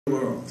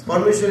world. Now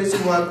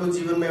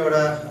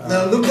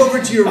look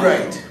over to your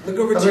right. Look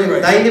over to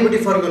your right.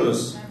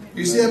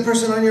 You see that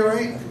person on your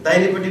right?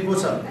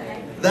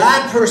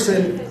 That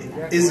person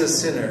is a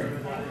sinner.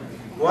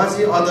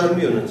 They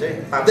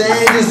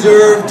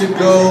deserve to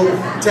go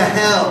to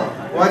hell.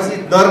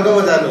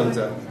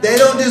 They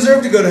don't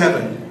deserve to go to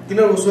heaven.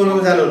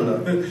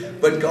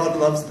 But God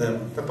loves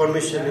them.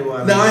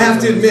 Now I have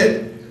to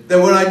admit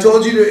that when I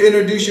told you to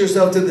introduce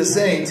yourself to the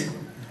saint,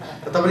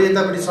 you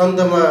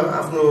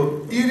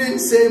didn't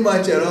say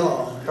much at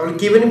all.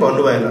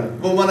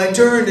 But when I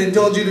turned and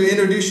told you to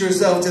introduce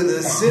yourself to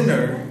the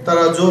sinner,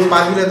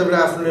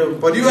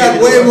 you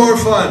had way more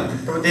fun.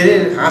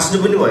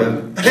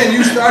 And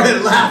you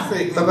started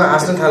laughing.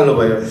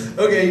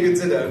 Okay, you can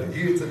sit down.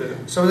 You can sit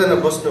down.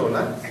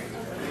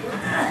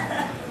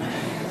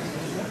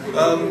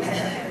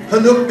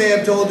 Hanuk may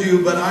have told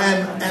you, but I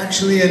am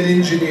actually an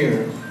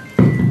engineer.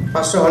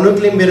 Pastor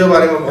Hanukle मेरो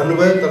बारेमा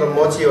भन्नुभयो तर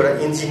म चाहिँ एउटा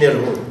engineer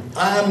हो.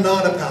 I am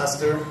not a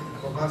pastor.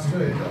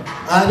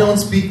 I don't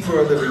speak for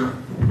a living.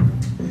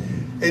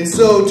 And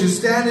so to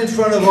stand in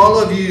front of all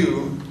of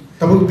you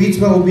तपाईको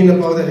बीचमा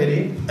उभिन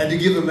पाउँदाखेरि and to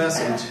give a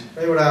message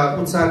एउटा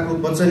उत्साहको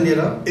वचन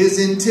लिएर is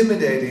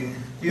intimidating.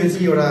 यो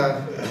चाहिँ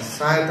एउटा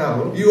सहायता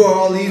हो. You are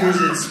all leaders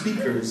and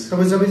speakers.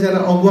 तपाई सबैजना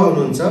अगुवा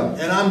हुनुहुन्छ.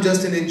 And I'm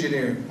just an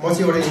engineer. म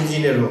चाहिँ एउटा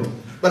इन्जिनियर हो.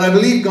 But I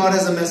believe God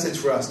has a message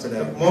for us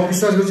today. म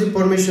विश्वास गर्छु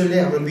परमेश्वरले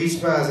हाम्रो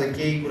बीचमा आज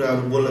केही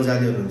कुराहरु बोल्न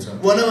जाँदै हुनुहुन्छ.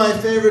 One of my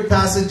favorite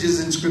passages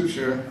in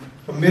scripture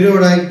मेरो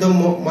एउटा एकदम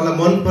मलाई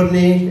मन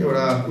पर्ने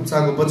एउटा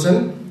उत्साहको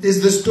वचन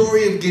is the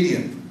story of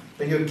Gideon.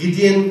 यो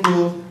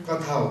गिडियनको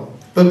कथा हो.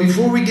 But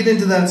before we get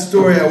into that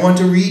story, I want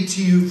to read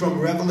to you from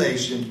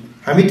Revelation.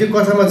 हामी त्यो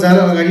कथामा जान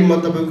अगाडि म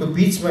तपाईको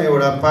बीचमा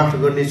एउटा पाठ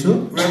गर्ने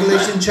छु.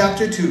 Revelation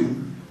chapter 2,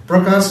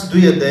 प्रकाश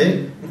 2 अध्याय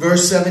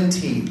verse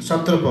 17.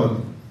 17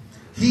 पद.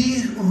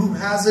 He who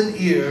has an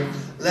ear,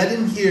 let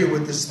him hear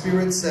what the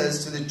Spirit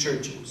says to the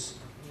churches.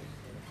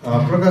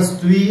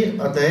 प्रकाश 2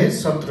 अध्याय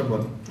 17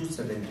 पद.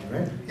 2:17,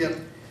 right? Yep.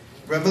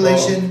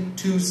 Revelation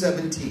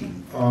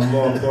 2:17.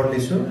 म पढ्ने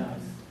छु.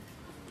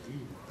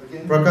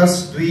 प्रकाश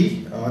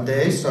 2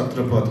 अध्याय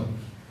 17 पद.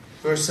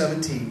 Verse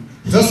 17.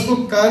 जसको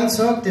कान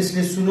छ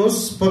त्यसले सुनोस्,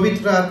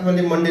 पवित्र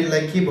आत्माले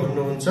मण्डलीलाई के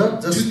भन्नुहुन्छ,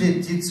 जसले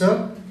जित्छ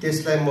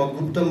त्यसलाई म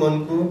गुप्त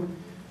मनको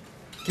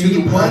To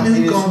the one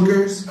who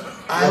conquers,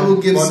 I will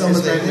give some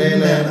of the hidden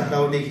manna.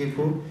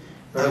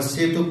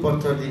 सेतो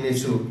पत्थर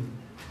दिनेछु.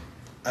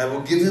 I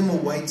will give him a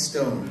white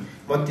stone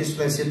म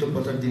त्यसलाई सेतो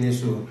पत्थर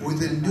दिनेछु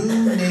with a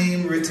new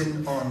name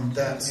written on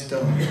that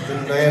stone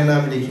नयाँ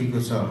नाम लेखिएको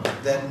छ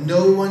that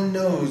no one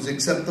knows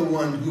except the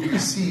one who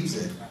receives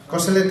it.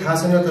 कसैले थाहा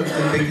छैन तर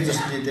त्यो व्यक्ति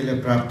जसले त्यसलाई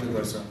प्राप्त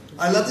गर्छ.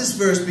 I love this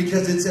verse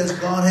because it says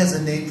God has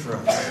a name for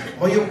us.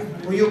 म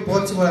यो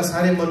पद चाहिँ मलाई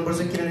सारै मन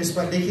पर्छ किनभने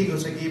यसमा लेखिएको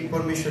छ कि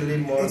परमेश्वरले म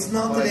It's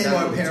not the name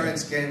our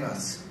parents gave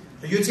us.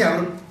 यो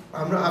चाहिँ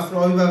हाम्रो आफ्नो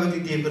अभिभावकले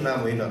दिएको नाम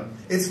होइन.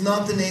 It's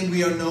not the name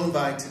we are known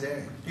by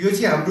today. यो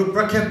चाहिँ हाम्रो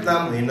प्रख्यात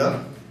नाम होइन.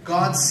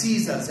 God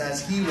sees us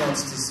as He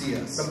wants to see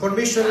us.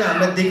 परमेश्वरले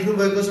हामीलाई देख्नु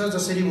भएको छ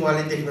जसरी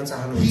उहाँले देख्न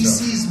चाहनुहुन्छ. He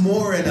sees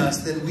more in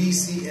us than we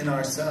see in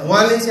ourselves.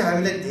 उहाँले चाहिँ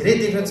हामीलाई धेरै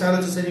देख्न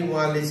चाहनुहुन्छ जसरी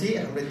उहाँले चाहिँ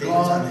हामीलाई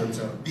देख्न चाहनुहुन्छ.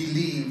 God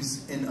believes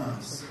in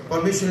us.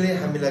 परमेश्वरले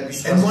हामीलाई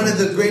विश्वास. And one of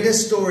the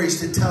greatest stories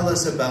to tell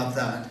us about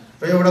that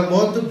र एउटा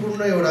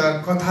महत्त्वपूर्ण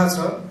एउटा कथा छ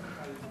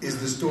is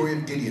the story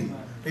of Gideon.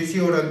 So if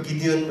you'll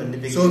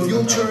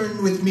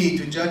turn with me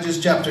to Judges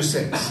chapter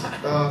 6.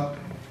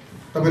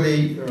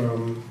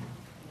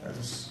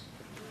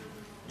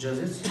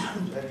 Judges.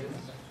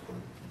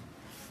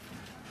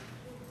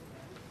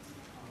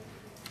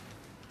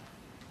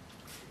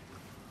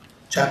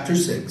 Chapter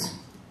 6.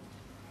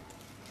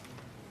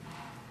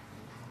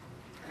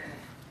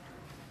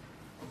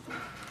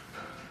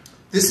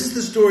 This is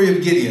the story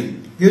of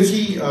Gideon.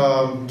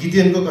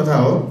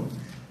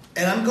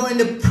 And I'm going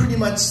to pretty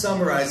much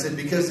summarize it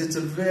because it's a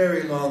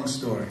very long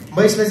story.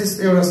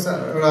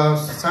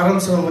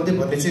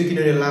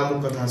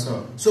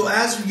 So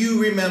as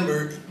you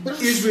remember,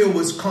 Israel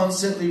was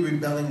constantly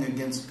rebelling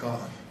against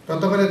God.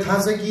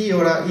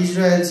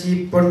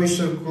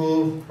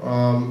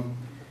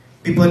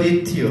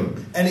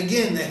 And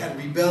again, they had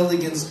rebelled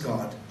against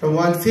God. And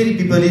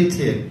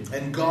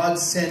God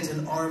sent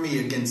an army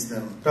against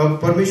them. The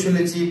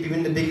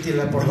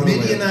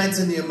Midianites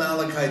and the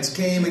Amalekites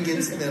came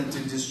against them to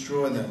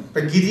destroy them.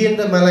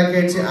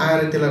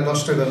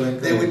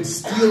 They would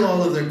steal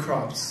all of their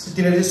crops.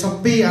 They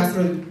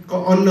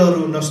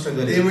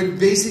were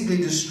basically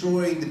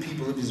destroying the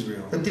people of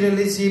Israel.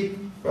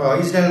 And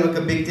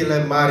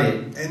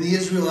the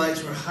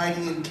Israelites were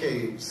hiding in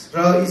caves.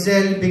 And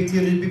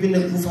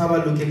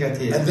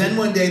then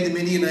one day the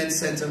Midianites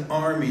sent an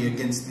army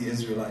against the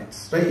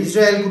Israelites. And if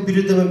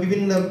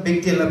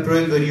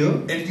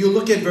you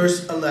look at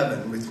verse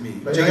 11 with me,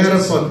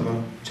 Judges,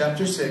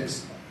 chapter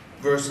 6,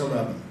 verse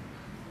 11.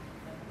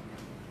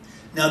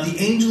 Now the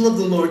angel of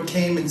the Lord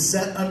came and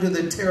sat under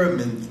the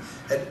terebinth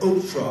at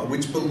Ophrah,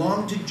 which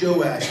belonged to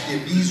Joash the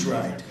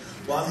Abiezrite,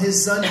 while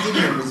his son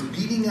Gideon was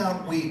beating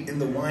out wheat in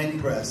the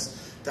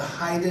winepress to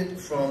hide it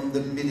from the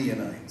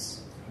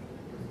Midianites.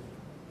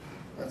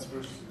 That's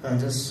verse.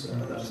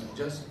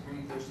 Just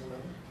read verse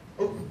 11.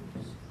 Oh,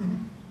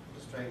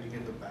 just trying to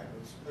get the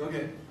backwards.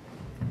 Okay.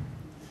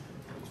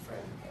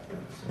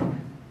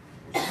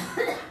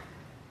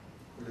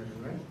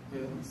 Right?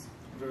 Yes.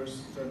 Verse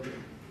 13.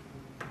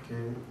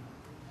 Okay.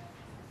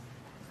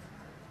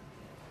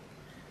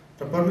 त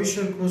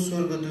परमेश्वरको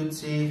स्वर्गदूत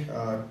चाहिँ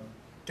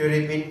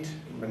टेरेबिन्ट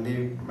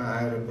भन्नेमा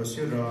आएर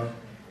बस्यो र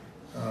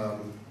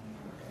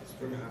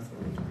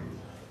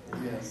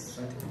Yes.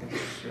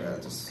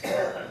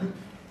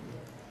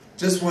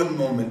 Just one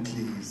moment,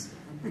 please.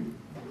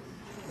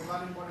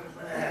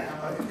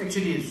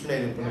 Actually,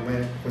 सुनाइदिनु पर्ने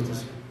मैले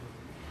खोज्दैछु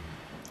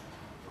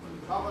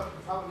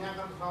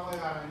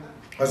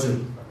हजुर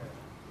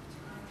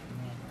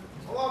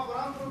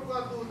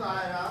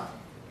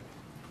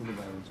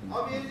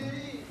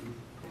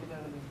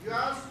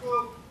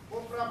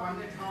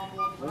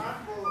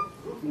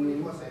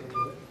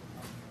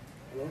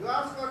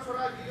युवासका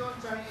छोरा गिदोन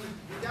चाहिँ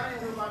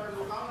मिद्यानीहरूबाट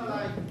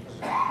लुकाउनलाई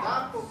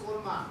दागको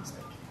कोलमा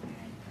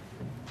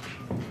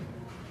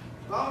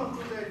गाउँ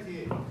टुट्दै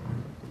थिए।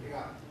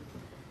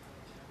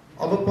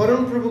 अब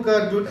परमप्रभुका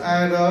दूत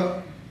आएर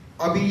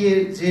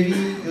अबिएजेरी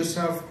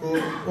योसाफको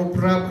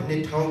ओप्रा भन्ने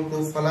ठाउँको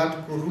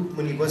फलाटको रूप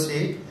मुनि बसे।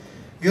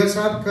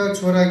 योसाफका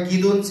छोरा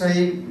गिदोन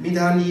चाहिँ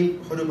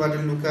मिद्यानीहरूबाट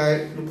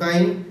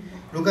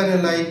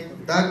लुकाउनलाई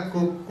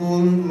दागको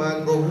कोलमा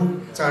गहुँ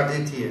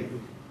चाड्दै थिए।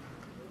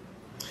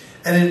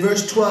 And in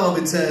verse 12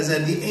 it says,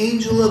 and the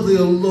angel of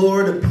the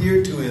Lord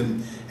appeared to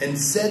him and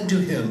said to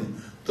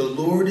him, the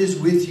Lord is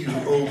with you,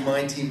 O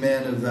mighty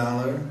man of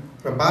valor.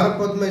 र 12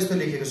 पदमा यस्तो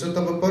लेखेको छ,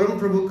 तब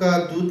परमप्रभुका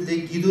दूतले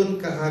गिदोन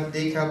कहाँ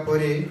देखा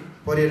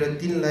परेर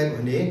तिनलाई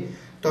भने,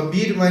 त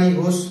वीर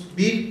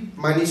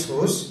मानिस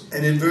होस्.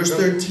 And in verse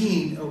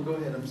 13, oh go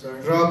ahead, I'm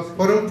sorry. र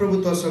परमप्रभु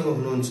तसँग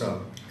हुनुहुन्छ.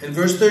 In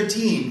verse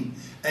 13,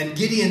 and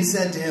Gideon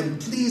said to him,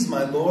 please,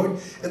 my Lord,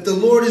 if the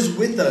Lord is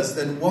with us,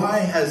 then why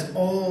has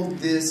all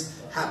this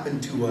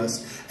happened to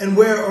us? And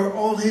where are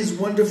all his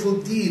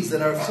wonderful deeds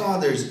that our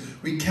fathers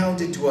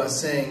recounted to us,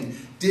 saying,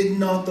 did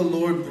not the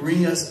Lord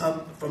bring us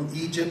up from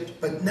Egypt?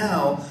 But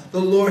now the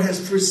Lord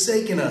has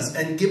forsaken us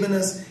and given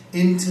us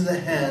into the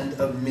hand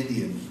of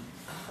Midian.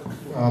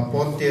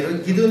 पद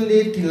 13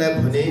 गिदोनले तिनलाई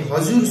भने,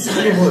 हजुर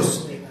सुन्नुहोस्,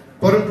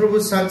 परमप्रभु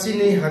साँच्चै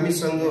नै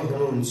हामीसँग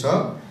हुनुहुन्छ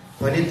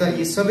भने त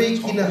यी सबै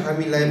किन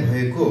हामीलाई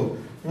भएको?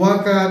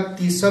 उहाँका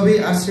ती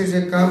सबै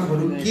आश्चर्य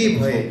कामहरू के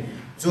भए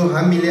जो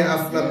हामीले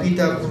आफ्ना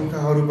पिता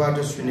पुर्खाहरूबाट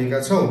सुनेका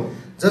छौं,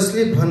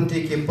 जसले भन्थे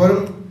कि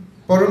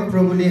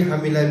परमप्रभुले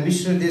हामीलाई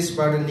मिश्र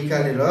देशबाट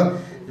निकालेर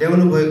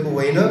ल्याउनु भएको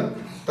होइन,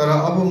 तर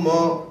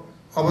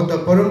अब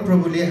त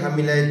परमप्रभुले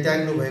हामीलाई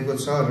त्याग्नु भएको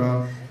छ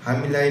र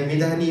हामीलाई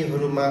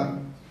मिद्यानीहरूमा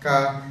का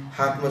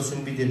हातमा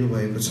सुम्पिदिनु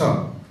भएको छ.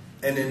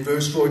 And in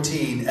verse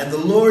 14, and the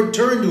Lord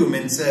turned to him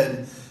and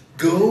said,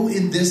 go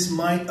in this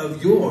might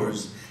of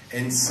yours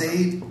and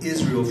save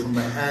Israel from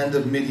the hand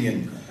of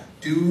Midian.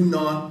 Do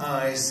not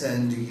I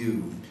send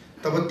you?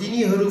 तब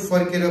तिनीहरू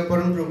फर्केर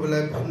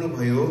परमप्रभुलाई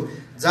भन्नुभयो,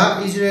 जा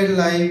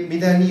इजरायललाई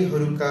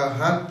मिद्यानीहरूका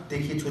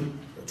हातदेखि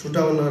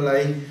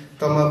छुटाउनलाई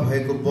तमा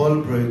भएको बल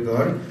प्रयोग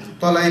गर,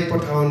 तलाई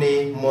पठाउने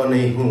म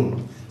नै हुँ.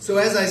 So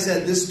as I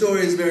said, this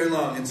story is very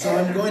long, and so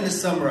I'm going to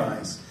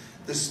summarize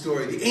the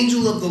story. The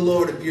angel of the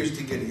Lord appears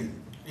to Gideon.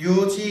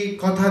 यो चाहिँ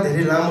कथा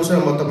धेरै लामो छ,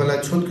 म तपाईलाई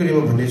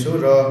छोटकरीमा भन्नेछु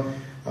र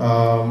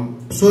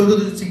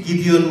स्वर्गदूत चाहिँ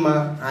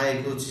गिदियोनमा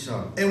आएको छ.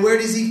 And where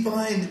does he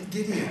find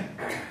Gideon?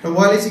 र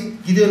उहाँले चाहिँ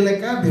गिदियोनलाई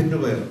कहाँ भेट्नु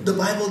भयो? The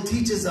Bible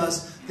teaches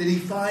us that he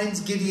finds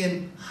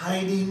Gideon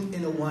hiding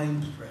in a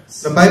wine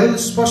press. र बाइबल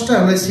स्पष्ट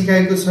हामीलाई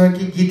सिकाएको छ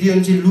कि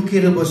गिदियोन चाहिँ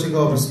लुकेर बसेको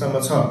अवस्थामा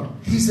छ.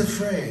 He's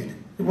afraid.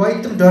 उहाँ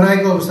एकदम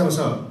डराएको अवस्थामा छ.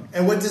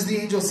 And what does the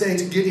angel say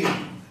to Gideon?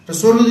 र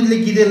स्वर्गदूतले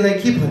गिदियोनलाई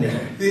के भने?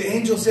 The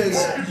angel says,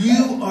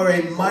 you are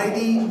a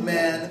mighty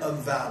man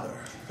of valor.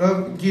 र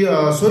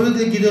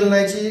स्वर्गदूतले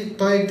गिदियोनलाई चाहिँ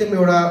त एकदम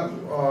एउटा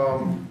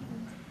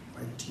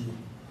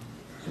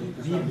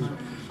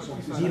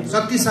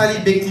शक्तिशाली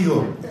व्यक्ति हो.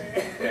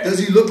 Does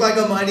he look like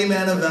a mighty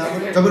man of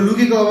valor? जब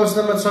लुकेको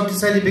अवस्थामा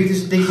शक्तिशाली व्यक्ति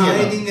देखिएन.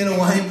 Hiding in a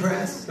wine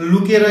press?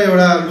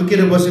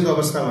 लुकेर बसेको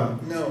अवस्थामा?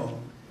 No.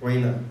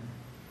 होइन.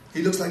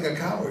 He looks like a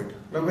coward.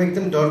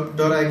 एकदम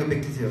डराएको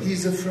व्यक्ति थियो.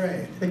 He's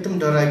afraid. एकदम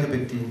डराएको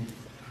व्यक्ति.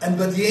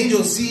 But the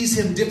angel sees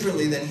him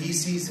differently than he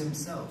sees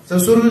himself. So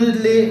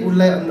स्वर्गदूतले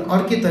उनलाई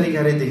अर्कै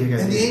तरिकाले देखेका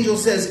थिए. And the angel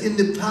says, in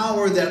the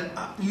power that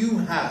you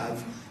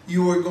have,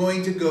 you are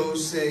going to go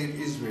save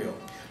Israel.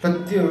 र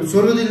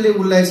स्वर्गदूतले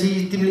उनलाई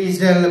चाहिँ तिमीले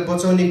इजरायललाई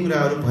बचाउने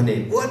कुराहरू भने.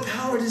 What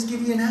power does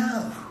Gideon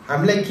have?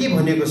 हामीलाई के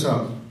भनेको छ?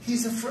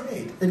 He's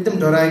afraid. एकदम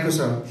डराएको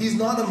छ. He's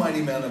not a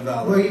mighty man of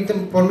valor. वो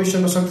एकदम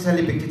परमेश्वरमा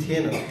शक्तिशाली व्यक्ति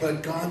थिएन.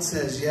 But God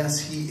says, yes,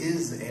 he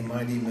is a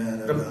mighty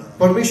man of valor.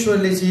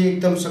 परमेश्वरले चाहिँ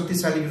एकदम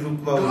शक्तिशाली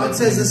रूपमा. God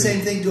says the same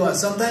thing to us.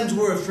 Sometimes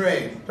we're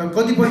afraid. र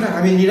कतिपल्ट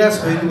हामी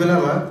निराश भएको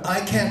बेलामा I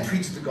can't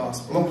preach the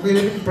gospel. म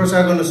कहिले पनि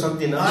प्रचार गर्न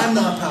सक्दिन. I'm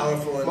not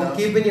powerful म enough.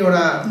 केही पनि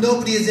एउटा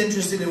Nobody is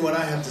interested in what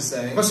I have to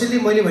say. कसैले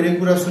मैले भनेको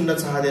कुरा सुन्न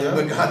चाहदैन.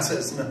 But God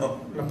says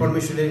no. र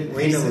परमेश्वरले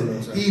होइन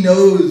भन्नुहुन्छ. He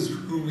knows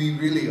who we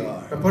really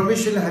are. र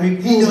परमेश्वरले हामी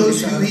को He हो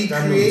knows who He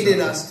जान्नुहुन्छ। created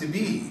us to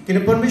be. किन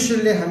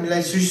परमेश्वरले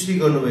हामीलाई सृष्टि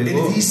And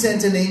गर्नुभएको हो। if He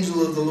sent an angel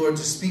of the Lord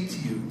to speak to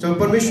you, जब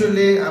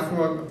परमेश्वरले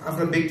आफ्नो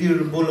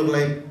व्यक्तिहरु बोल्नको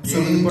लागि the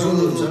angel of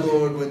पठाउनुहुन्छ, the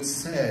Lord would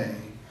say,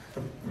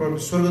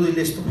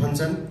 स्वर्गदूतले यस्तो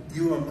भन्छन्,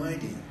 "You are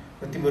mighty.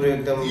 तिम्रो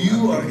एकदम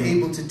You are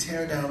able to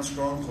tear down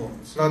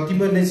strongholds. र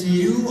तिमीले चाहिँ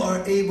You are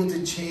able to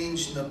change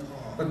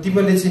Nepal."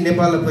 तिमीले चाहिँ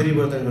नेपाललाई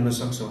परिवर्तन गर्न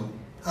सक्छौ।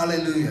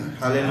 Hallelujah.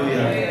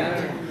 Hallelujah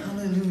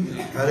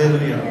Hallelujah.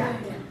 Hallelujah.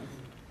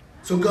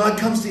 So God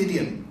comes to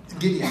Gideon,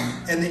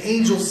 and the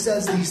angel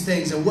says these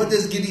things. And what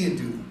does Gideon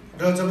do?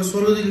 र जब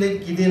स्वर्गदूतले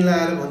गिदेनलाई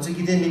आएर भन्छ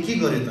गिदेनले के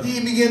गर्यो त? He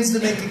begins to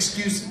make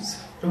excuses.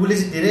 र उले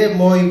चाहिँ धेरै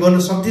म यो गर्न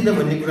सक्दिन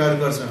भन्ने कुराहरु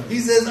गर्छ। He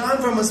says, "I'm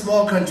from a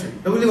small country.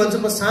 र उले भन्छ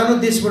म सानो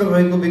देशबाट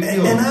भएको व्यक्ति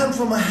हो। And I'm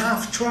from a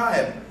half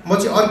tribe. म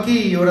चाहिँ अर्कै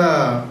एउटा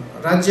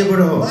राज्यबाट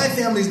हो। My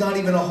family's not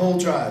even a whole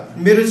tribe.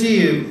 मेरो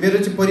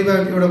चाहिँ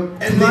परिवार एउटा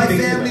And my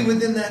family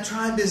within that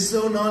tribe is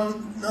so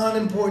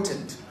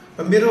non-important.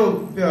 मेरो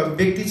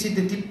व्यक्ति चाहिँ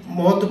त्यति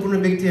महत्त्वपूर्ण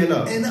व्यक्ति हैन।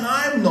 And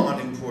I'm not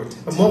important.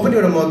 म पनि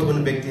एउटा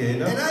महत्त्वपूर्ण व्यक्ति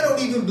हैन। And I don't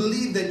even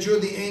believe that you're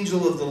the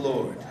angel of the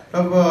Lord.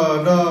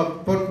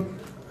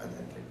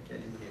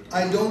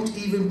 I don't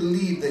even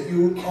believe that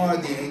you are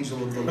the angel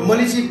of the Lord."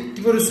 मैले चाहिँ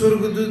तिम्रो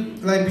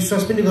स्वर्गदूतलाई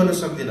विश्वास पनि गर्न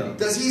सक्दिन।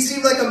 Does he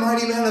seem like a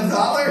mighty man of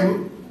valor?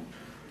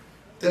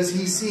 Does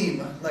he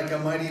seem like a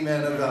mighty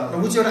man of र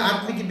valor? उ चाहिँ एउटा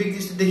आत्मिक व्यक्ति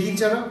जस्तो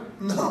देखिन्छ र?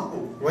 No.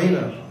 होइन।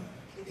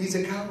 He's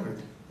a coward.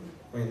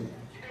 होइन।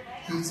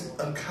 He's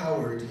a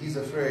coward. He's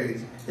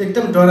afraid.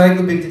 एकदम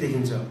डराएको व्यक्ति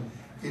देखिन्छ।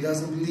 He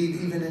doesn't believe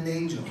even an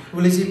angel.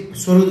 उले चाहिँ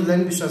स्वर्गदूतलाई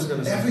पनि विश्वास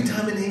गर्न Every सक्दैन।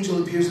 time an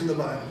angel appears in the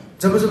Bible,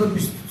 जब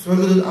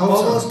स्वर्गदूत आउँछ,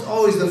 almost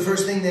always the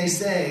first thing they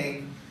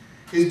say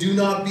is, "Do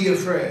not be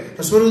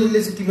afraid."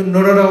 स्वर्गदूतले चाहिँ तिम्रो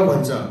नडराऊ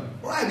भन्छ।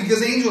 Why?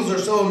 Because angels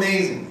are so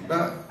amazing. र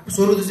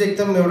स्वर्गदूत चाहिँ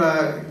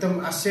एकदम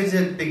आश्चर्य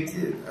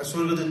व्यक्ति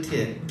स्वर्गदूत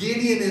थिए।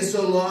 Gideon is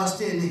so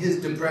lost in his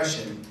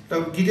depression र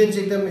गिदेन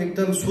चाहिँ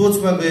एकदम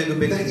सोचमा गएको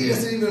व्यक्ति that he थियो।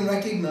 doesn't even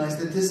recognize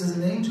that this is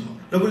an angel.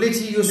 र उले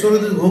चाहिँ यो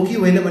स्वर्गदूत हो कि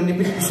होइन भन्ने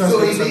पनि विश्वास So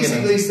गर्न he सकेन।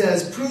 basically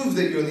says, "Prove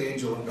that you're the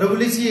angel of र God."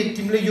 उले चाहिँ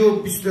तिमीले यो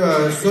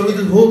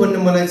स्वर्गदूत हो भन्ने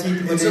मलाई चाहिँ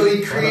And so he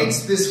तिमीले creates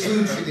this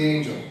food for the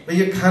angel. र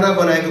यो खाना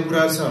बनाएको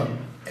कुरा छ।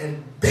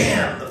 And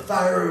bam, the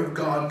fire of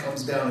God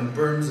comes down and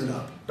burns it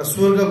up. र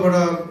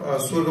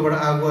स्वर्गबाट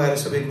आगो आएर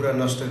सबै कुरा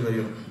नष्ट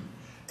गर्यो।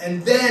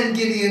 And then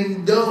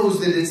Gideon knows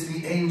that it's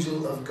the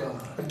angel of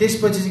God.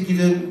 त्यसपछि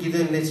चाहिँ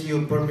गिदेनले चाहिँ यो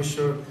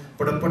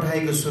परमेश्वरबाट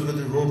पठाएको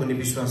स्वर्गदूत हो भन्ने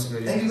विश्वास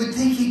गर्यो। And you would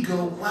think he'd go,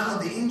 "Wow,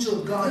 the angel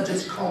of God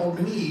just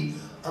called me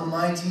a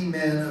mighty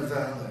man of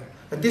valor."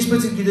 र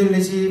त्यसपछि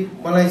गिदेनले चाहिँ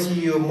मलाई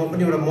चाहिँ यो म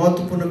पनि एउटा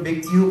महत्त्वपूर्ण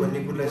व्यक्ति हो भन्ने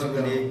कुरालाई चाहिँ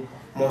मैले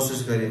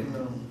महसुस गरेँ।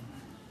 No.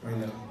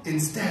 होइन।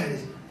 Instead,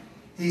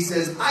 he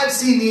says, "I've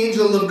seen the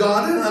angel of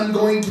God and I'm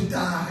going to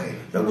die."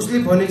 र उसले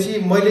भने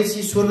चाहिँ मैले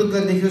चाहिँ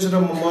स्वर्गदूतलाई देखेको छु र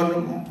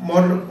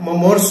म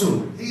मर्छु।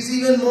 He's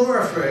even more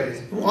afraid.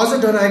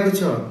 अझ डराएको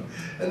छ।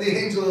 And the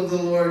angel of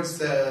the Lord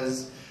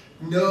says,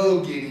 "No,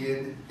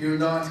 Gideon, you're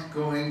not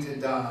going to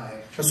die.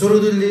 र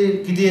स्वर्गदूतले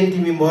गिदेन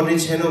तिमी मर्ने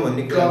छैनौ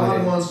भन्ने कुरा God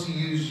गरे। wants to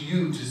use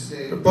you to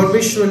save." र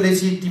परमेश्वरले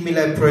चाहिँ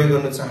तिमीलाई प्रयोग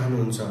गर्न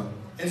चाहनुहुन्छ।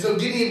 And so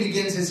Gideon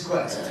begins his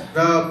quest. र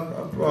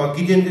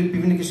गिदेनको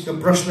विभिन्न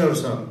किसिमका प्रश्नहरू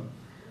छ।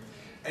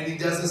 And he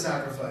does the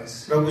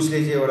sacrifice र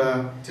उसले चाहिँ एउटा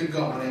to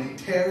God. And he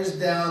tears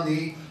down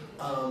the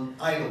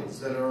idols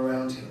that are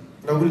around him.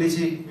 र उसले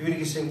चाहिँ विभिन्न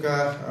किसिमका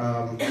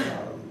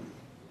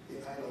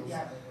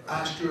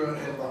Ashtoreth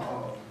and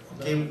Baal.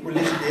 के उसले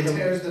He चाहिँ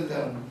tears them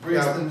down,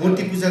 breaks them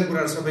मूर्ति down, पूजा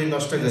कुराहरू सबै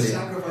नष्ट and गरे।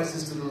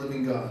 sacrifices to the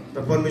living God.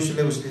 र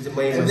परमेश्वरले उसले चाहिँ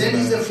महिमा And then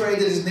he's दिए। afraid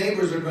that his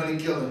neighbors are going to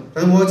kill him.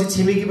 र उ चाहिँ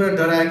छिमेकीबाट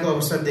डराएको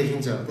अवस्था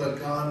देखिन्छ।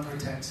 But God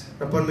protects him.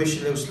 र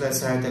परमेश्वरले उसलाई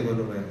सहायता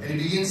गर्नुभयो। And he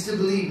begins to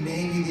believe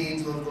maybe the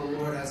angel of the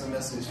Lord has a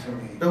message for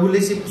me. र उसले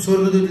चाहिँ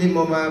स्वर्गदूतले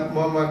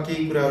ममा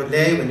केही कुराहरू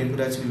ल्यायो भन्ने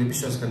कुरा चाहिँ उसले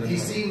विश्वास गर्न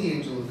He's थाल्यो। seen the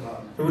angel of God.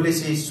 र उसले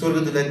चाहिँ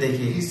स्वर्गदूतलाई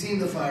देखे, He's seen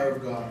the fire of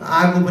God.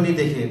 आगो पनि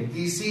देखे,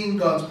 He's seen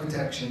God's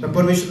protection. र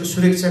परमेश्वरको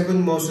सुरक्षाको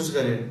पनि महसुस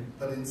गरे।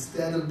 But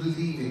instead of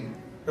believing,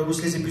 र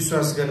उसले चाहिँ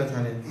विश्वास गर्न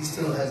थाले। he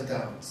still has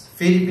doubts.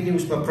 फेरि पनि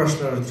उसमा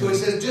प्रश्नहरू So थियो। he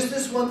says, just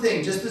this one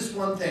thing, just this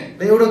one thing.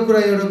 र एउटा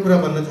कुरा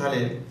भन्न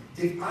थाले।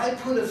 If I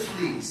put a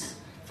fleece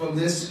from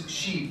this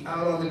sheep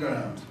out on the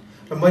ground,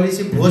 र मैले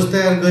चाहिँ भोज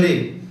तयार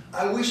गरेँ।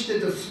 I wish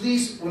that the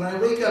fleece, when I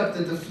wake up,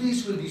 that the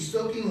fleece would be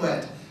soaking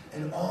wet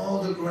and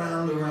all the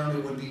ground around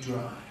it would be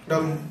dry. र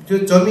त्यो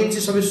जमिन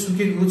चाहिँ सबै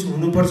सुकेको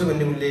हुनुपर्छ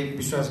भन्ने उनले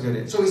विश्वास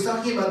गरे। So he's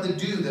talking about the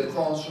dew that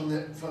falls from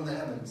the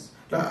heavens.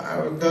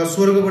 र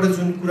स्वर्गबाट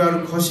जुन कुराहरू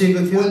खसेको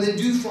थियो, When the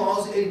dew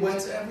falls, it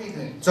wets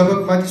everything.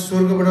 जब माथि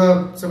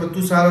स्वर्गबाट जब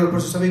तुषारहरू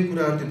पर्छ सबै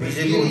कुराहरू त्यो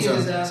भिजेको हुन्छ।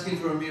 Gideon is asking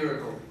for a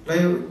miracle. र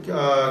यो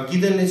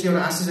गिदेनले चाहिँ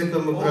एउटा आश्चर्यको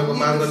कुराको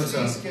माग Only the गर्दछ।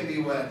 fleece can be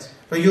wet.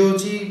 र यो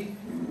चाहिँ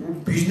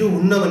भिज्नु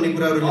हुन्न भन्ने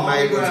कुराहरूले All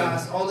माग the गर्छ।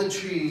 grass, all the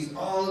trees,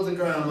 all of the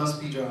ground must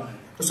be dry.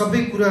 सबै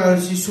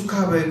कुराहरु चाहिँ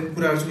सुक्खा भएको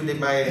कुराहरु चाहिँ उसले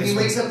And मागेको he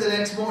wakes छ up the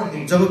next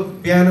morning, जब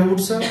बिहान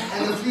उठ्छ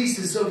and the fleece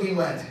is soaking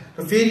wet.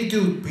 र फेरि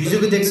त्यो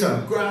भिजेको देख्छ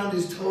The ground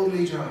is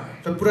totally dry.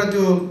 र पुरा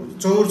त्यो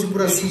चौर चाहिँ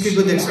पुरा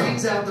सुकेको He देख्छ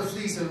brings out the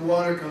fleece and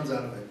water comes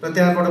out of it. र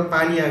त्यहाँबाट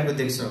पानी आएको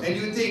देख्छ And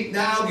you think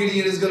now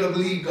Gideon is going to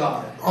believe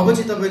God. अब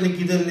चाहिँ तपाईले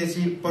गिदनले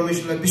चाहिँ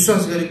परमेश्वरलाई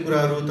विश्वास गरेको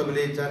कुराहरु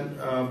तपाईले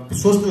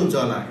सोच्नुहुन्छ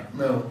होला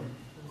No.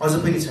 अझ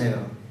पनि छैन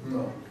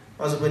No.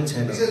 अझ पनि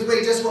छैन He says,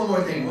 wait, just one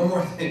more thing.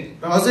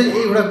 र अझै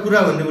एउटा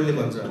कुरा भन्ने उसले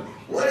भन्छ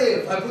What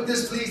if I put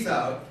this fleece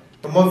out,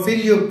 म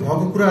फेरि यो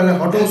भएको कुरालाई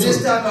and हटाउँछु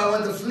this time I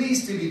want the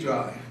fleece to be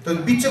dry? तर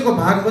बिचको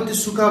भाग मात्रै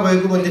सुक्खा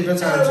भएको म देख्न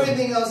चाहन्छु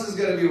Everything else is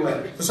going to be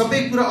wet. सबै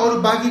कुरा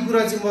अरु बाँकी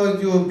कुरा चाहिँ म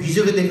त्यो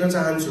भिजेको देख्न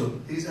चाहन्छु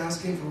He's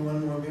asking for one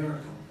more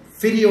miracle.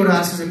 फेरि एउटा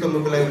आशिष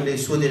गर्नको लागि उनले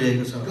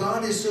सोधिरहेको छ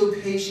God is so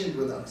patient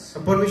with us.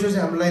 परमेश्वर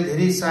चाहिँ हामीलाई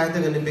धेरै सहायता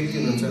गर्ने व्यक्ति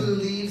He हुनुहुन्छ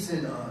believes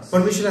in us.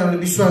 परमेश्वरले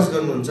हामीलाई विश्वास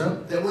गर्नुहुन्छ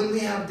That when we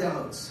have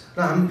doubts, र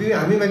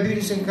हामीमा विविध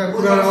किसिमका when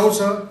कुराहरु our आउँछ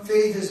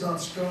faith is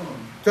not strong,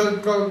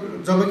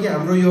 जबकि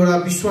हाम्रो एउटा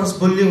विश्वास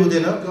बलियो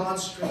हुँदैन God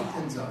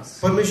strengthens us.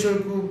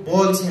 परमेश्वरको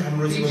बल चाहिँ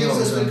हाम्रो He जीवनमा gives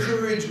us the आउँछ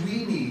courage we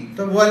need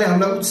त उहाँले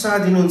हामीलाई उत्साह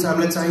दिनुहुन्छ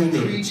हामीलाई to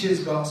चाहिने preach His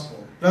gospel.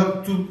 र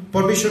त्यो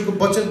परमेश्वरको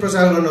वचन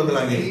प्रचार गर्नको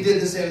लागि And He did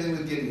the same thing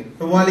with Gideon.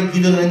 र उहाँले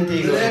गिदोनलाई पनि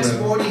त्यही The next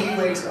गर्नुभयो morning He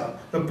wakes up.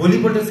 र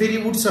भोलिपल्ट फेरि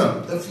उठ्छ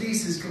The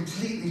fleece is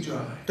completely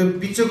dry. त्यो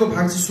बिचको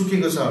भाग चाहिँ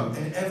सुकेको छ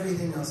And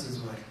everything else is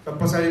wet. र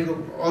पछाडिको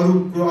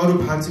अरु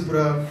भाग चाहिँ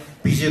पुरा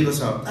भिजेको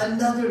छ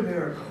Another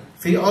miracle.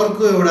 फेरि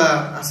अर्को एउटा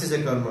आश्चर्य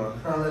कर्म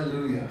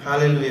Hallelujah.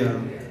 Hallelujah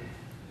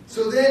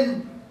So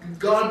then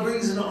God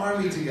brings an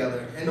army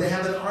together, and they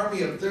have an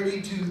army of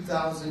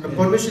 32,000 र men.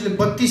 परमेश्वरले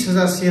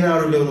 32,000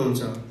 सेनाहरू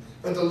ल्याउनुहुन्छ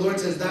But the Lord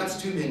says that's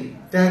too many.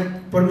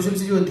 त्यहाँ परमेश्वर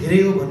चाहिँ यो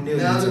धेरै हो भन्ने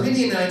Now the हुन्छ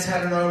Midianites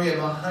had an army of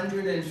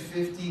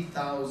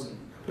 150,000.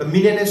 र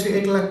मिडियानिसको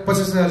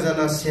 1,50,000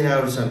 जना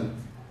सेनाहरू छन्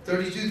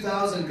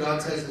 32,000,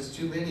 God says it's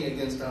too many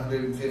against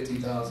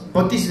 150,000.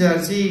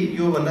 32,000 चाहिँ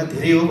यो भन्दा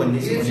धेरै हो भन्ने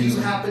चाहिँ If you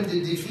भनिन्छ happen to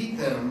defeat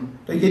them,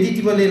 र यदि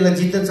तिमीले यसलाई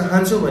जित्न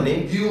चाहन्छौ भने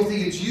you will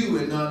think it's you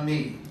and not me.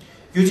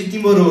 यो चाहिँ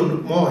तिम्रो हो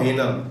म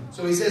होइन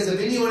So he says, if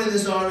anyone in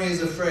this army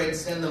is afraid,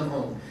 send them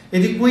home.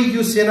 यदि कोही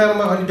यो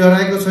सेनामा अलि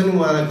डराएको छ नि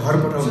उहाँलाई घर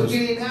So पठाउनुहोस्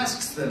Gideon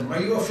asks them,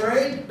 are you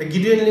afraid? र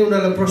गिडियनले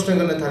उनीहरूलाई प्रश्न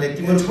गर्न थाले And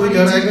तिमीहरू कोही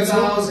डराएका छौ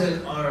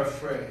 22,000 are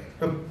afraid.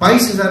 र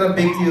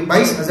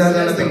 22,000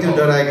 जना व्यक्तिहरू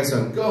डराएका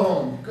छन् Go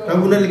home. Go र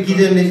home. उनीहरूले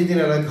गिडियनले चाहिँ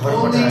तिनीहरूलाई घर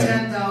Only पठाए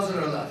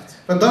 10,000 are left.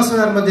 र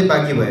 10,000 मध्ये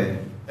बाँकी भए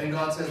And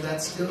God says,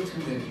 that's still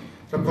too many.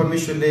 र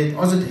परमेश्वरले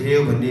अझ धेरै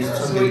हो भन्ने So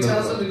सङ्केत he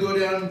tells them गर्नुभयो to go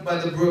down by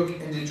the brook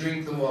and to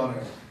drink the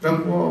water. र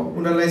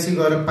उनीहरूलाई चाहिँ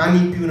गएर पानी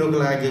पिउनको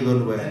लागि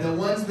गर्नुभयो And the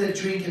ones that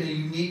drink in a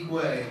unique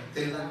way,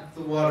 they lap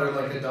the water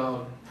like a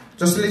dog.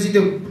 जसले चाहिँ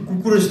त्यो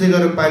कुकुर जस्तै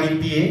गरेर पानी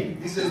पिए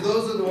He says,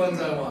 those are the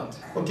ones I want.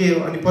 Okay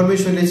अनि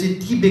परमेश्वरले चाहिँ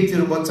ती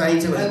व्यक्तिहरू म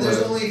चाहिन्छ And भनेर there's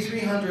भन्नुभयो only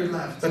 300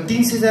 left. र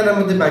 300 जना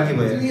मध्ये बाँकी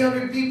भयो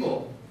 300 people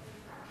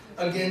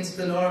against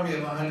an army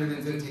of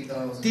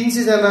 150,000.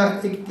 300 जना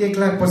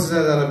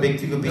 1,50,000 जना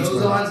व्यक्तिको Those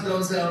बीचमा odds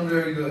don't sound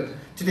very good.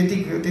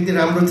 त्यति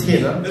राम्रो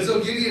थिएन And so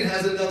Gideon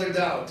has another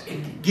doubt.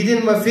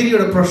 गिदेनमा फेरि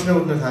एउटा प्रश्न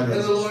उठ्न And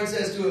थाल्यो the Lord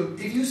says to him,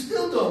 if you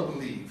still don't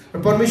believe, र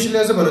परमेश्वरले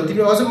अझ भन्नु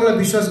तिमी अझ मलाई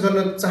विश्वास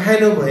गर्न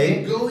चाहेनौ भए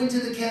go into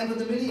the camp of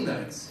the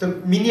Midianites.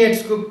 त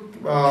मिनिएट्सको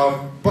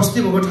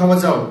बस्ती भएको ठाउँमा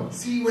जाऊ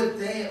See what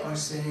they are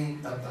saying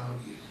about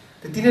you.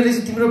 त तिनीहरूले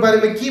चाहिँ तिम्रो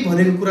बारेमा के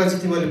भनेको कुरा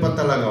चाहिँ तिमीहरूले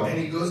पत्ता लगाऊ And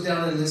he goes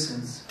down and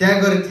listens. त्यहाँ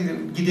गएर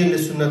गिदेनले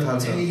सुन्न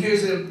थाल्छ And he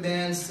hears a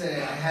man say,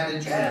 I had a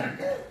dream.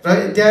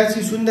 र त्यहाँ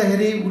चाहिँ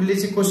सुन्दाखेरि उसले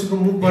चाहिँ कसैको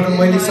मुखबाट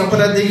मैले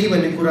सपना देखेँ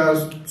भन्ने कुरा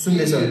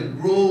सुन्दैछ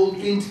Gideon rolled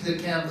into the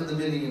camp of the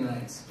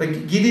Midianites. र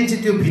गिदेन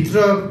चाहिँ त्यो भित्र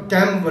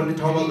क्याम्प भन्ने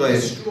ठाउँमा He गए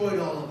destroyed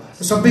all of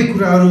us. सबै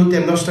कुराहरू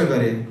त्यहाँ नष्ट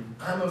गरे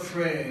I'm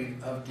afraid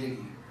of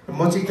Gideon. र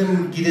म चाहिँ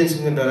एकदम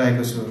गिदेनसँग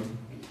डराएको छु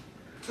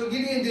So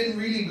Gideon didn't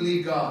really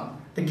believe God.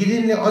 त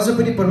गिदेनले अझ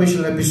पनि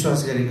परमेश्वरलाई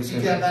विश्वास गरेको He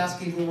छ kept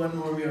asking for one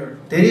more miracle.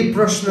 धेरै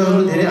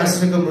प्रश्नहरू धेरै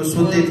आश्चर्यकरहरू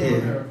सोध्दै थिए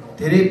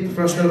धेरै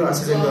प्रश्नहरू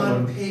आश्चर्यकरहरू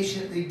God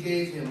patiently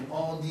gave him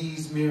all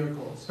these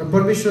miracles. र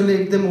परमेश्वरले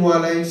एकदम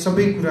उहाँलाई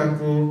सबै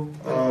कुराको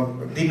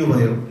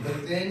दिनुभयो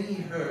But then he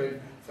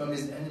heard from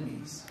his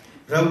enemies.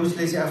 र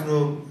उसले चाहिँ आफ्नो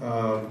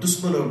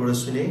दुश्मनहरूबाट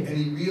सुने And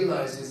he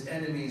realized his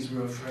enemies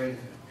were afraid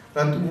of him.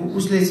 र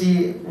उसले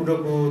चाहिँ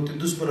उनीहरूको त्यो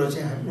दुश्मनहरू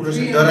चाहिँ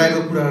उनीहरूसँग डराएको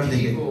कुराहरू 300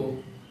 देखे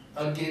people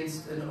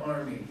against an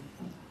army.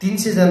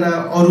 300 जना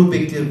अरू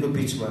व्यक्तिहरूको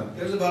बीचमा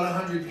There's about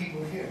 100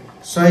 people here.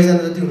 100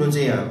 जना जति हुनुहुन्छ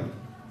यहाँ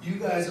You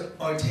guys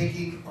are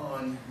taking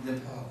on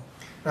Nepal.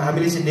 र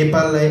हामीले चाहिँ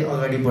नेपाललाई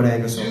अगाडि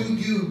बढाएका छौँ To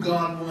you,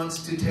 God wants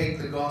to take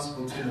the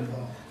gospel to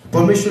Nepal.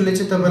 परमेश्वरले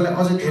चाहिँ तपाईलाई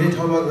अझ धेरै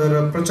ठाउँमा गएर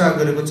प्रचार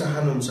गरेको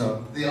चाहनुहुन्छ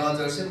The odds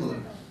are similar.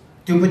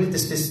 त्यो पनि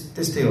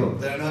त्यस्तै हो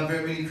There are not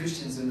very many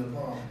Christians in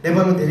Nepal,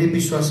 नेपालमा धेरै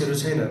विश्वासीहरू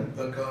छैनन्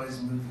but God is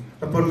moving.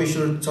 र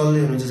परमेश्वर चल्दै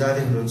हुनुहुन्छ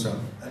जाँदै हुनुहुन्छ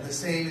And the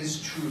same is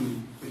true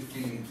with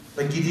Gideon.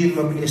 र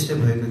गिदियनमा पनि यस्तै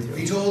भएको थियो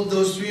He told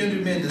those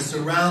 300 men to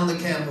surround the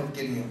camp of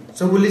Gideon.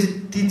 So उसले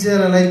 300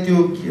 जनालाई त्यो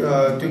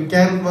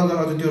क्याम्पमा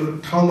अथवा त्यो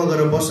ठाउँमा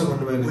गएर बस्छ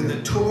भन्नुभएको With थियो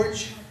a torch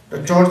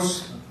र टर्च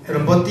र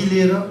बत्ती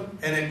लिएर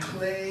and a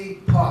clay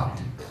pot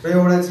र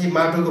एउटा चाहिँ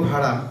माटोको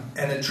भाँडा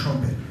and a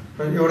trumpet.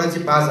 र एउटा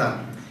चाहिँ बाजा.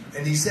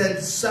 And he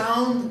said,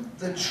 sound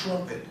the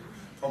trumpet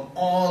from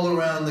all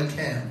around the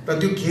camp. र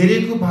त्यो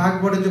घेरेको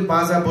भागबाट त्यो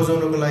बाजा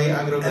बजाउनको लागि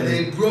आग्रह And गरे.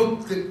 they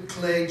broke the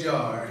clay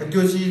jar. र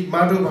त्यो चाहिँ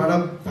माटोको भाँडा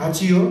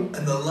भाँचियो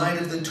And the light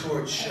of the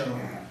torch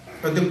shone.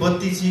 र त्यो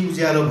बत्ती चाहिँ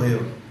उज्यालो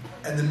भयो.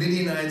 And the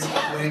Midianites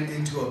went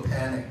into a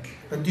panic.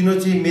 र तिनीहरू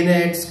चाहिँ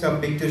मेनाइट्सका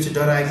व्यक्तिहरू चाहिँ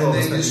डराएको And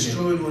they अवस्था थिए.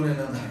 destroyed one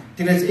another.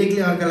 तिनीहरू चाहिँ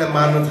एकले अर्कालाई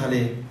मार्न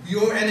थाले.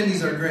 Your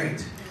enemies are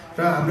great.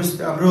 र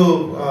हाम्रो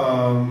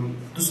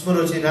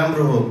दुश्मनहरू चाहिँ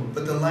राम्रो हो.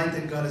 But the light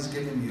that God has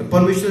given you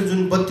परमेश्वरले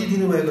जुन बत्ती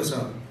दिनुभएको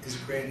छ is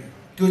greater.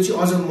 त्यो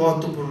चाहिँ अझ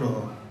महत्त्वपूर्ण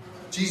हो.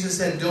 Jesus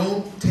said,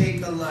 don't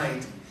take a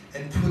light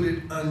and put it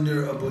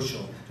under a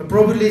bushel. र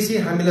प्रभुले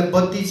चाहिँ हामीलाई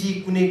बत्ती चाहिँ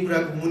कुनै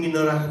कुराको मुनि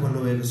नराख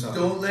भन्नुभएको छ.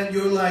 Don't let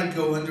your light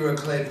go under a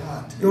clay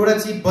pot. एउटा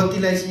चाहिँ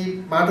बत्तीलाई चाहिँ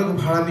माटोको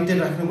भाँडाभित्र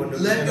राख्नु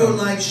भन्नुभएको Let your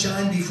light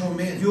shine before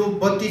men. यो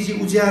बत्ती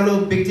चाहिँ उज्यालो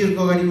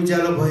व्यक्तिहरूको अगाडि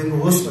उज्यालो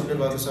भएको होस्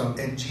भन्नुभएको छ.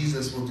 And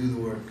Jesus will do the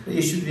work.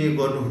 येशूले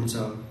गर्नुहुन्छ.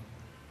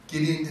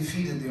 Gideon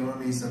defeated the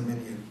armies of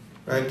Midian.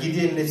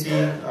 गिदियनले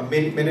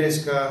चाहिँ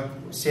मेनाइट्सका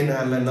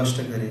सेनाहरूलाई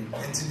नष्ट गरे.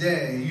 And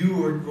today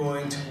you are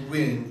going to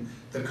win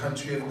the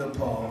country of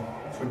Nepal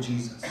for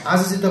Jesus.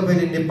 आज चाहिँ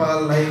तपाईले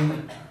नेपाललाई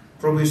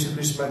प्रभु येशू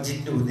ख्रीष्टमा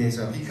जित्नु हुँदैछ.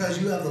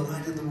 Because you have the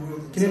light of the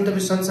world. किनभने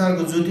तपाई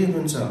संसारको ज्योति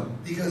हुनुहुन्छ.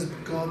 Because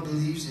God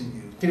believes in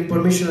you. किन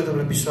परमेश्वरले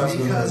तपाईलाई विश्वास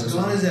गर्नुहुन्छ. Because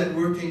God is at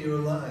work in your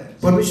lives.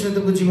 परमेश्वरले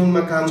तपाईको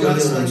जीवनमा काम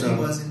गर्नुहुन्छ. Just like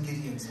he was in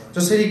Gideon's life.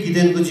 जसरी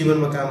गिदेनको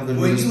जीवनमा काम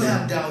गर्नुहुन्छ. When you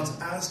have doubts,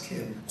 ask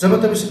him. जब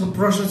तपाईसँग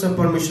प्रश्न छ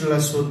परमेश्वरलाई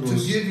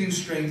सोध्नुहोस्. To give you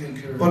strength and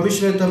courage.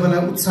 परमेश्वरले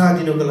तपाईलाई उत्साह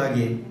दिनको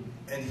लागि.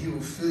 And he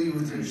will fill you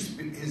with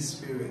his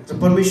spirit. र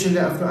परमेश्वरले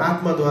आफ्नो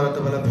आत्माद्वारा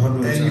तपाईलाई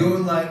भर्नुहुन्छ. And your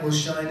light will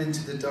shine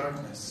into the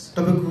darkness.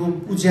 तपाईको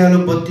उज्यालो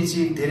बत्ती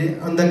चाहिँ धेरै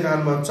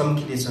अन्धकारमा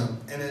चम्किनेछ.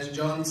 And as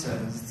John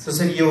says,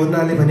 जसरी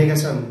यूहन्नाले भनेका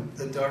छन्,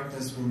 the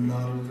darkness will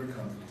not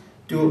overcome.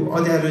 त्यो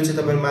अँध्यारो चाहिँ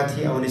तपाईँ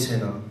माथि आउने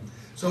छैन.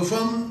 So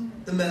from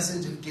the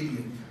message of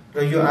Gideon,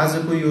 र यो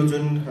आजको यो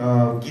जुन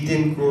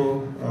गिदेनको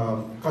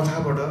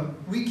कथाबाट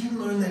we can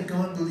learn that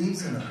God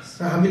believes in us.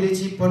 र हामीले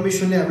चाहिँ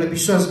परमेश्वरले हामीलाई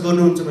विश्वास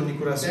गर्नुहुन्छ भन्ने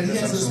कुरा That he सिक्न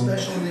has a सक्छौँ.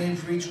 special name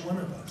for each one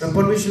of us. र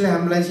परमेश्वरले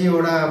हामीलाई चाहिँ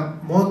एउटा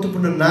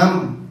महत्त्वपूर्ण नाम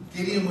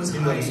Gideon was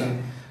दिनुभएको छ. hiding,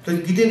 तर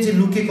गिदेन चाहिँ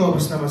लुकेको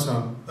अवस्थामा छ.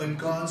 but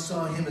God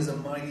saw him as a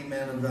mighty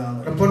man of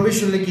valor. र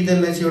परमेश्वरले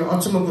गिदेनलाई चाहिँ एउटा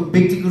अचम्मको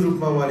व्यक्तिको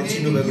रूपमा उहाँले Maybe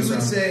चिन्नुभएको you would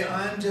छ. say,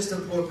 I'm just a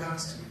poor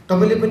pastor.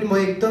 तपाईले पनि म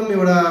एकदम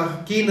एउटा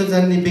केही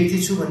नजान्ने व्यक्ति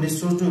छु भन्ने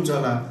सोच्नुहुन्छ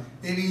होला.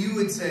 Maybe you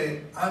would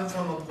say, I'm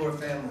from a poor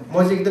family.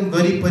 म चाहिँ एकदम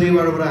गरिब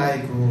परिवारबाट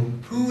आएको हुँ.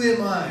 Who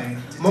am I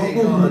to म take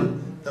को हुँ? on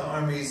the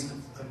armies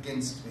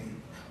against me?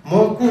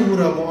 म को हुँ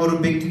र म अरू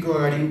व्यक्तिको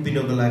अगाडि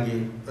उभिनको लागि.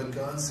 But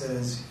God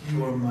says,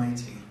 you are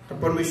mighty. र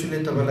परमेश्वरले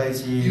तपाईलाई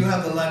चाहिँ You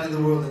have the light of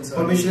the world inside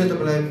you. परमेश्वरले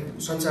तपाईलाई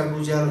संसारको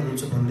उज्यालो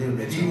हुनुहुन्छ भन्दै And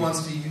हुनुहुन्छ. he wants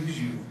to use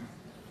you.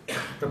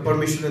 र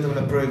परमेश्वरले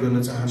तपाईलाई प्रयोग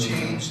गर्न चाहनुहुन्छ.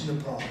 Change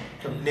Nepal.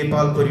 र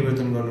नेपाल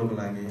परिवर्तन गर्नको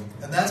लागि.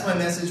 And that's my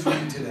message for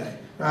you today.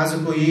 र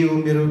आजको यही हो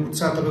मेरो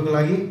उत्साह तपाईको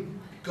लागि.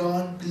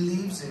 God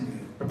believes in you.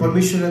 र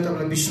परमेश्वरले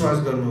तपाईलाई विश्वास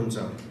गर्नुहुन्छ.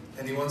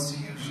 And he wants to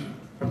use you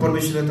र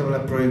परमेश्वरले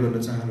तपाईलाई प्रयोग गर्न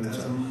as चाहनुहुन्छ.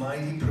 a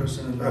mighty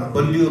person of र valor.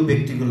 बलियो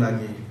व्यक्तिको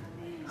लागि.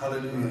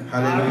 Hallelujah.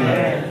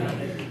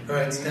 हालेलुया. All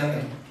right, stand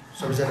up.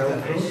 सबैजना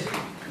उठ्नु.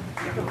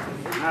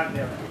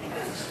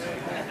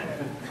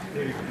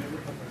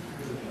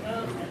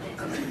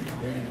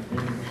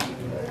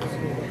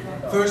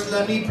 First,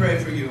 let me pray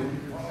for you.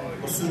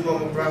 म सुरुमा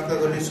म प्रार्थना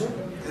गर्नेछु.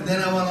 And then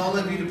I want all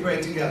of you to pray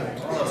together.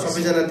 All of us.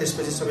 सबैजना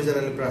त्यसपछि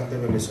सबैजनाले प्रार्थना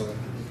गर्नेछौँ.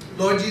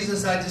 Lord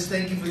Jesus, I just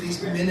thank you for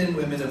these men and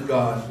women of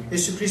God.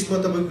 येशू ख्रीष्ट म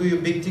तपाईको यो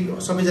व्यक्ति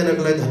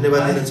सबैजनाको लागि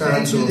धन्यवाद I दिन thank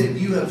चाहन्छु. you that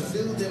you have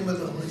filled them with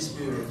the Holy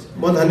Spirit.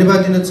 म धन्यवाद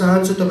दिन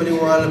चाहन्छु तपाईले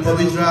उहाँलाई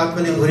पवित्र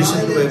आत्माले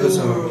भरिसक्नु भएको छ.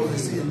 The world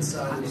is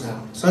inside of them.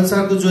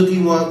 संसारको ज्योति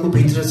उहाँको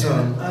भित्र छ.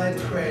 I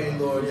pray,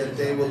 Lord, that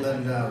they will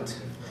let it out.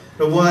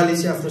 र उहाँले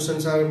चाहिँ आफ्नो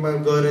संसारमा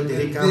गएर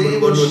धेरै They कामहरू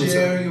will गर्नुहुनेछ.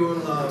 share your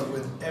love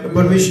with र everyone.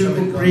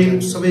 परमेश्वरको प्रेम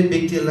सबै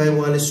व्यक्तिहरूलाई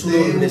उहाँले They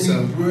सुनाउनुहुनेछ.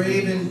 will be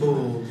brave and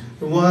bold.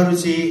 उहाँहरू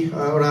चाहिँ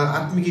एउटा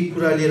आत्मिक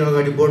कुरा लिएर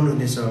अगाडि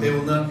बढ्नुहुनेछ. They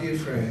will not be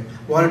afraid.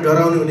 उहाँले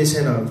डराउनु हुने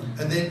छैन.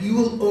 And that you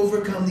will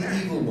overcome the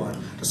evil one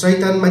र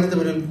शैतानमाथि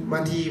तपाईले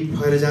माथि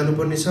भएर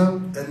जानुपर्ने छ.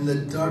 and the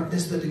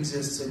darkness that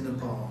exists in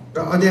Nepal. र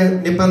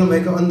नेपालमा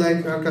भएका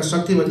अन्धकारका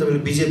शक्तिमा तपाईले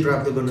विजय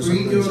प्राप्त गर्न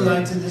Bring your सक्नुहुन्छ.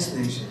 light to this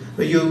nation.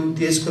 र यो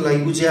देशको लागि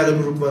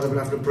उज्यालोको रूपमा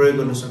तपाईले आफ्नो प्रयोग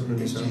गर्न In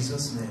सक्नुहुनेछ.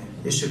 Jesus' name.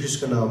 येशू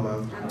ख्रीष्टको नाममा.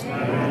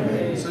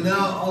 So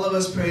now all of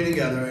us pray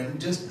together and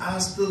just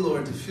ask the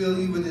Lord to fill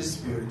you with His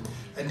Spirit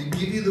and to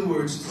give you the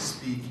words to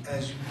speak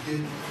as you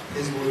give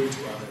His word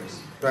to others.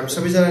 र हामी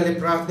सबैजनाले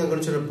प्रार्थना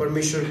गर्छौँ र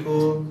परमेश्वरको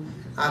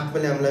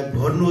आत्माले हामीलाई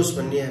भर्नुहोस्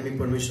भन्ने हामी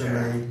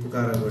परमेश्वरलाई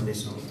पुकारा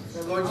गर्नेछौँ.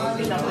 Lord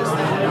Jesus,